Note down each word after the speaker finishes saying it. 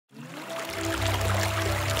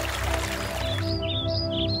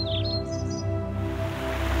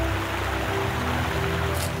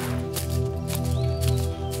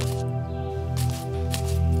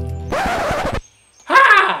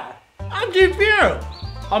Fiero.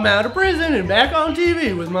 I'm out of prison and back on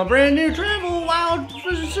TV with my brand new travel wild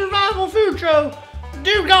survival food show,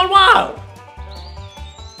 Dude Gone Wild.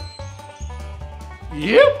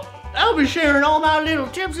 Yep, I'll be sharing all my little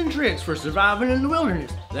tips and tricks for surviving in the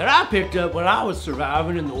wilderness that I picked up when I was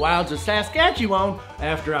surviving in the wilds of Saskatchewan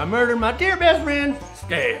after I murdered my dear best friend,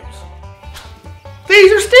 Stabs.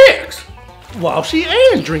 These are sticks, washy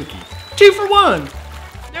and drinky, 2 for 1.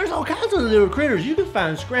 There's all kinds of little critters you can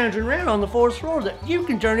find scrounging around on the 4th floor that you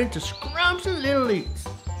can turn into scrumptious little eats.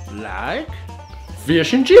 Like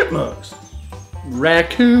fish and chipmunks,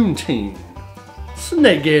 raccoon team,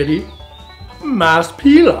 snake eddy, mice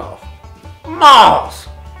pilaf, moss,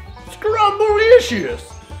 scrumbalicious.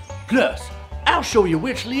 Plus, I'll show you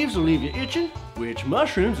which leaves will leave you itching, which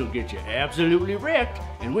mushrooms will get you absolutely wrecked,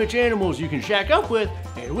 and which animals you can shack up with,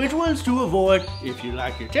 and which ones to avoid if you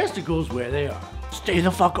like your testicles where they are. Stay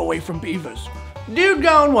the fuck away from beavers. Dude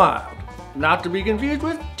Gone Wild. Not to be confused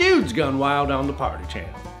with Dudes Gone Wild on the Party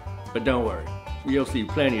Channel. But don't worry, you'll see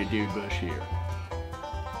plenty of dude bush here.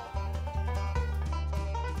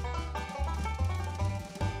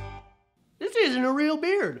 This isn't a real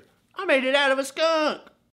beard. I made it out of a skunk.